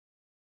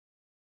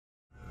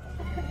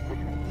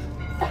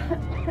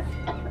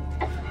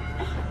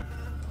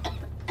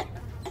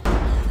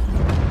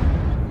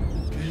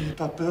N'ayez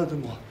pas peur de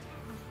moi.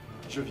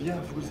 Je viens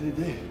vous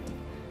aider.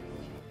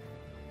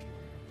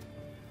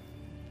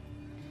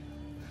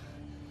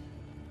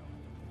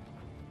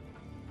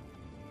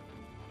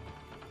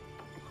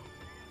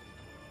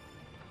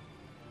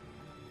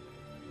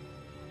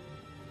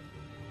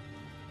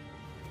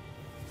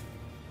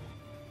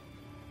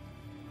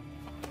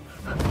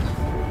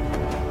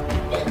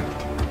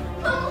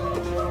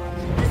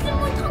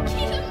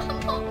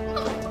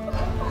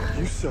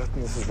 You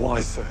certain this is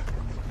wise, sir?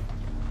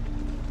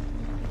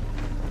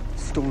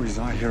 Stories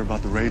I hear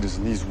about the raiders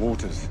in these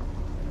waters.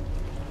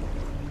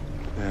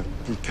 Their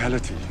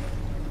brutality.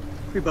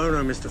 Cui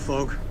bono, Mr.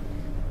 Fogg.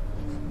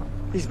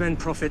 These men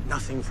profit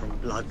nothing from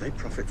blood, they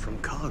profit from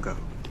cargo.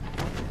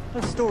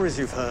 Those stories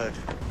you've heard,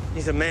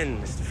 these are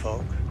men, Mr.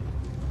 Fogg,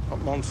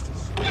 not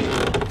monsters.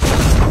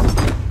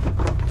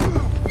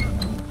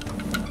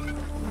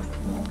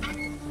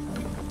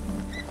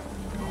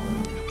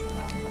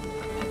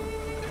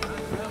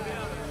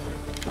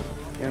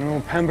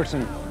 General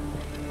Pemberton.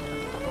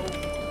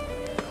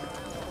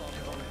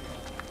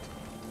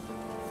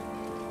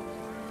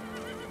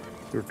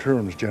 Your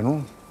terms,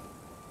 General,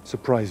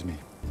 surprise me.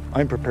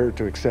 I'm prepared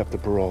to accept the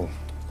parole,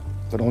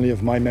 but only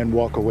if my men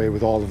walk away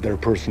with all of their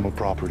personal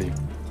property.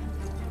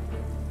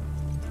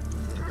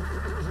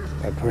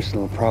 By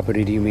personal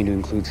property, do you mean to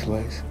include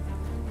slaves?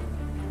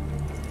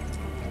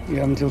 You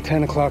have until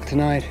 10 o'clock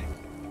tonight.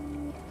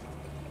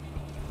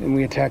 Then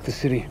we attack the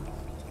city.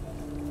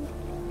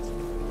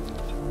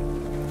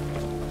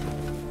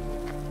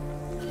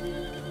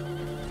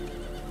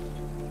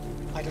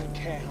 I don't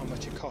care how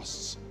much it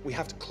costs. We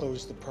have to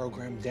close the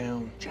program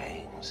down.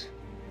 James,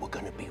 we're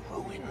gonna be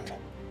ruined.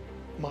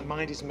 My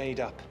mind is made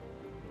up.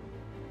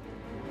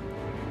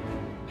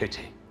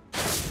 Pity.